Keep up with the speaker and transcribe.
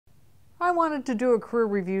I wanted to do a career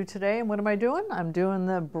review today, and what am I doing? I'm doing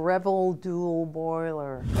the Breville Dual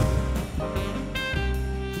Boiler.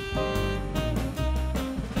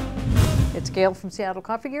 It's Gail from Seattle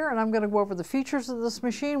Coffee Gear, and I'm going to go over the features of this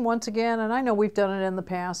machine once again, and I know we've done it in the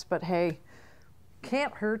past, but hey,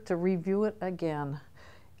 can't hurt to review it again.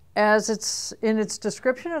 As it's in its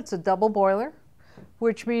description, it's a double boiler,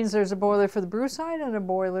 which means there's a boiler for the brew side and a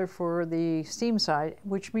boiler for the steam side,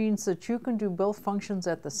 which means that you can do both functions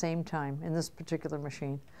at the same time in this particular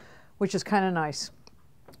machine, which is kind of nice.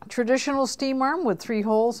 Traditional steam arm with 3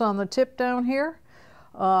 holes on the tip down here.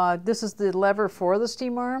 This is the lever for the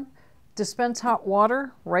steam arm. Dispense hot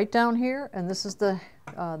water right down here, and this is the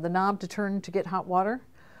knob to turn to get hot water.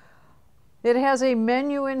 It has a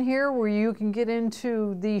menu in here where you can get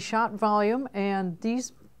into the shot volume, and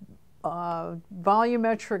these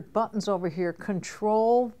volumetric buttons over here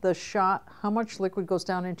control the shot, how much liquid goes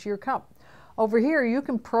down into your cup. Over here you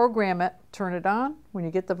can program it, turn it on when you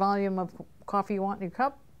get the volume of coffee you want in your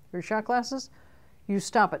cup, your shot glasses, you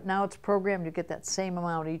stop it. Now it's programmed to get that same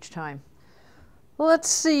amount each time. Let's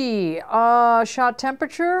see, shot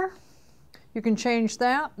temperature, you can change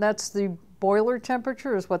that. That's the boiler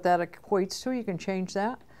temperature is what that equates to. You can change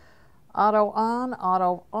that. Auto on,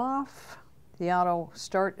 auto off. The auto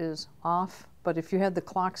start is off, but if you had the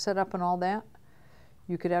clock set up and all that,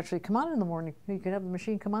 you could actually come on in the morning. You could have the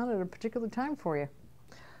machine come on at a particular time for you.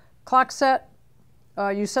 Clock set,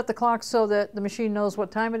 you set the clock so that the machine knows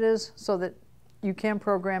what time it is, so that you can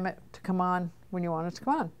program it to come on when you want it to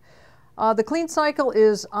come on. The clean cycle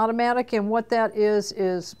is automatic, and what that is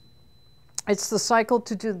it's the cycle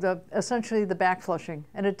to do essentially the back flushing,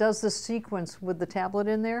 and it does this sequence with the tablet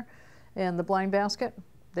in there and the blind basket.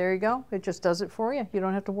 There you go. It just does it for you. You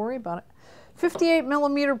don't have to worry about it.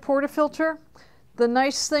 58mm portafilter. The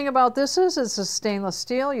nice thing about this is it's a stainless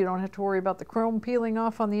steel. You don't have to worry about the chrome peeling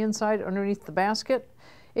off on the inside underneath the basket.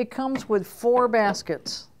 It comes with 4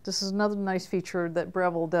 baskets. This is another nice feature that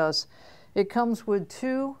Breville does. It comes with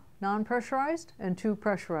 2 non-pressurized and 2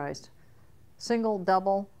 pressurized. Single,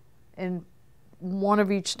 double, and 1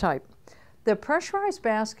 of each type. The pressurized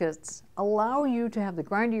baskets allow you to have the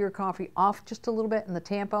grind of your coffee off just a little bit and the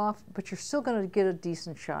tamp off, but you're still going to get a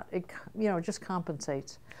decent shot. It, just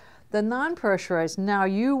compensates. The non-pressurized, now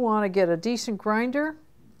you want to get a decent grinder,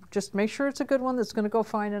 just make sure it's a good one that's going to go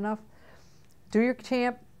fine enough. Do your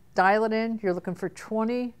tamp, dial it in. You're looking for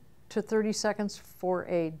 20 to 30 seconds for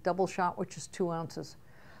a double shot, which is 2 ounces.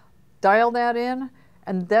 Dial that in.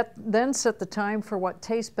 And then set the time for what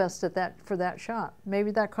tastes best for that shot. Maybe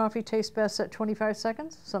that coffee tastes best at 25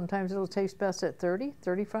 seconds. Sometimes it'll taste best at 30,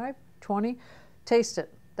 35, 20. Taste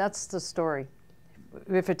it. That's the story.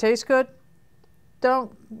 If it tastes good,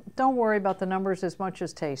 don't worry about the numbers as much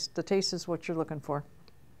as taste. The taste is what you're looking for.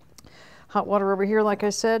 Hot water over here, like I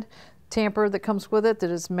said. Tamper that comes with it that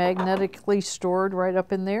is magnetically stored right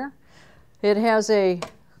up in there. It has a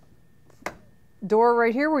door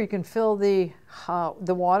right here where you can fill the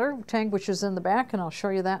water tank, which is in the back, and I'll show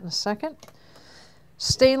you that in a second.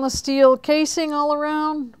 Stainless steel casing all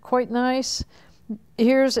around, quite nice.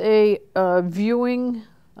 Here's a viewing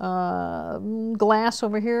glass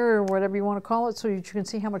over here, or whatever you want to call it, so you can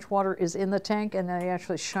see how much water is in the tank, and they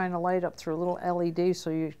actually shine a light up through a little LED so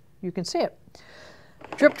you can see it.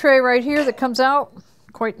 Drip tray right here that comes out,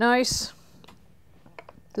 quite nice.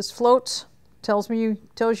 This floats. Tells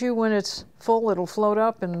you when it's full, it'll float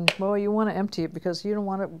up, and well, you want to empty it because you don't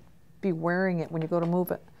want to be wearing it when you go to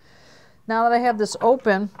move it. Now that I have this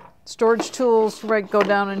open, storage tools go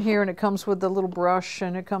down in here, and it comes with the little brush,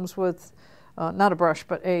 and it comes with, not a brush,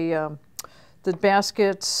 but the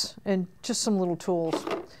baskets and just some little tools.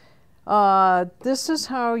 This is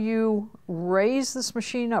how you raise this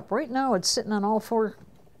machine up. Right now it's sitting on all 4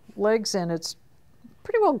 legs, and it's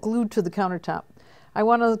pretty well glued to the countertop. I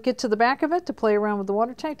want to get to the back of it to play around with the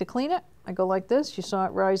water tank to clean it. I go like this. You saw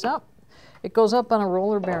it rise up. It goes up on a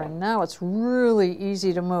roller bearing. Now it's really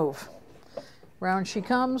easy to move. Round she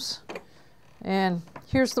comes. And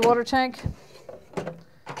here's the water tank.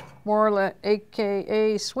 More or less,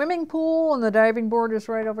 AKA swimming pool, and the diving board is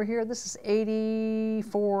right over here. This is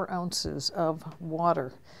 84 ounces of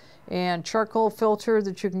water. And charcoal filter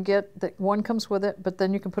that you can get, that one comes with it, but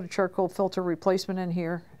then you can put a charcoal filter replacement in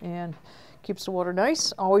here, and keeps the water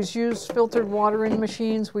nice. Always use filtered water in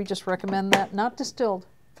machines. We just recommend that. Not distilled,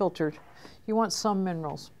 filtered. You want some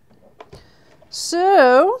minerals.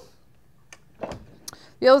 So,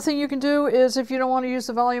 the other thing you can do is, if you don't want to use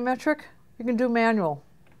the volumetric, you can do manual.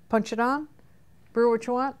 Punch it on, brew what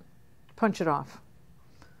you want, punch it off.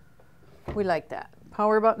 We like that.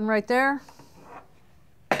 Power button right there.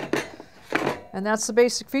 And that's the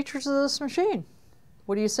basic features of this machine.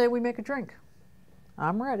 What do you say we make a drink?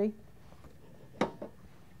 I'm ready.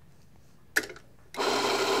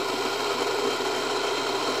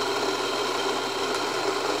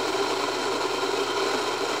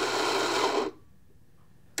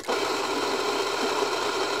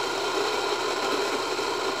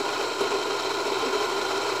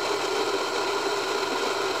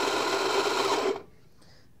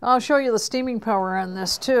 I'll show you the steaming power on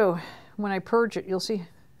this too. When I purge it, you'll see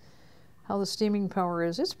how the steaming power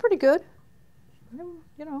is. It's pretty good.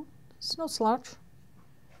 You know, it's no slouch.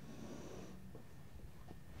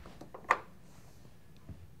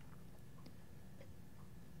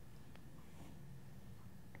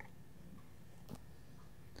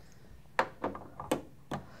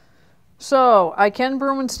 So I can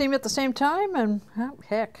broom and steam at the same time, and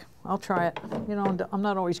heck, I'll try it. You know, I'm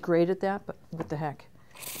not always great at that, but what the heck.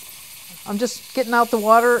 I'm just getting out the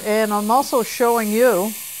water, and I'm also showing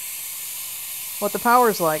you what the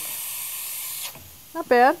power's like. Not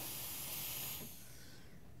bad.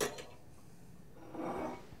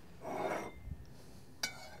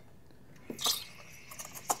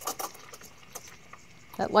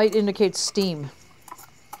 That light indicates steam.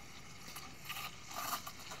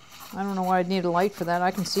 I don't know why I'd need a light for that.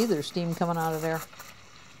 I can see there's steam coming out of there.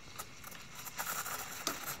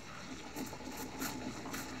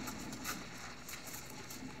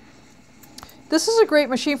 This is a great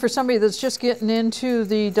machine for somebody that's just getting into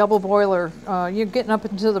the double boiler. You're getting up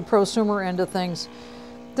into the prosumer end of things.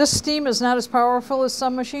 This steam is not as powerful as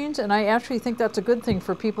some machines, and I actually think that's a good thing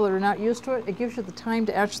for people that are not used to it. It gives you the time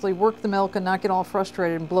to actually work the milk and not get all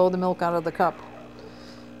frustrated and blow the milk out of the cup.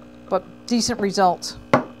 But decent results.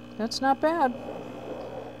 That's not bad.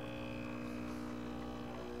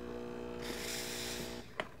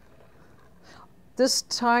 This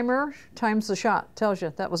timer times the shot, tells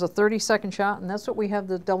you that was a 30-second shot, and that's what we have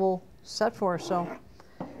the double set for, so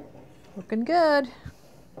looking good.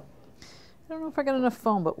 I don't know if I got enough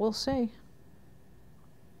foam, but we'll see.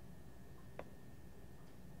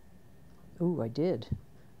 Ooh, I did.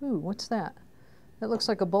 Ooh, what's that? That looks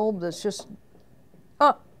like a bulb that's just,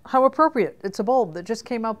 oh, how appropriate. It's a bulb that just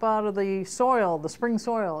came up out of the soil, the spring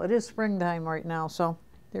soil. It is springtime right now, so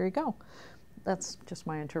there you go. That's just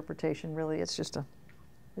my interpretation, really. It's just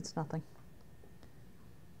it's nothing.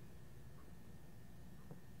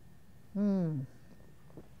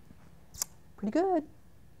 Pretty good.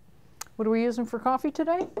 What are we using for coffee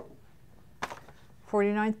today?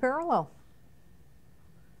 49th parallel.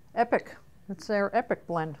 Epic. It's their Epic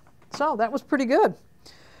blend. So that was pretty good.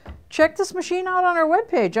 Check this machine out on our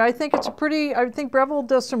webpage. I think I think Breville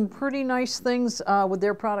does some pretty nice things with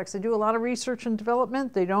their products. They do a lot of research and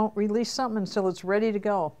development. They don't release something until it's ready to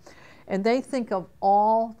go. And they think of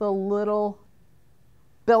all the little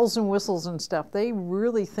bells and whistles and stuff. They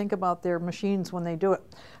really think about their machines when they do it.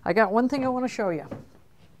 I got one thing I want to show you.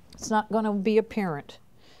 It's not going to be apparent.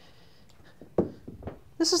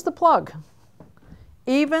 This is the plug.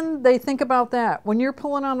 Even they think about that. When you're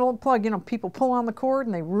pulling on a plug, you know, people pull on the cord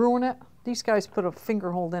and they ruin it. These guys put a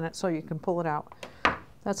finger hold in it so you can pull it out.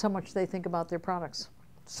 That's how much they think about their products.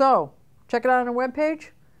 So, check it out on our webpage.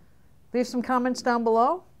 Leave some comments down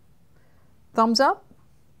below. Thumbs up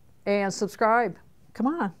and subscribe. Come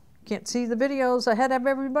on. Can't see the videos ahead of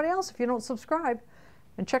everybody else if you don't subscribe.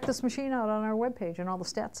 And check this machine out on our webpage and all the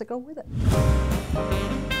stats that go with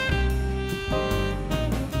it.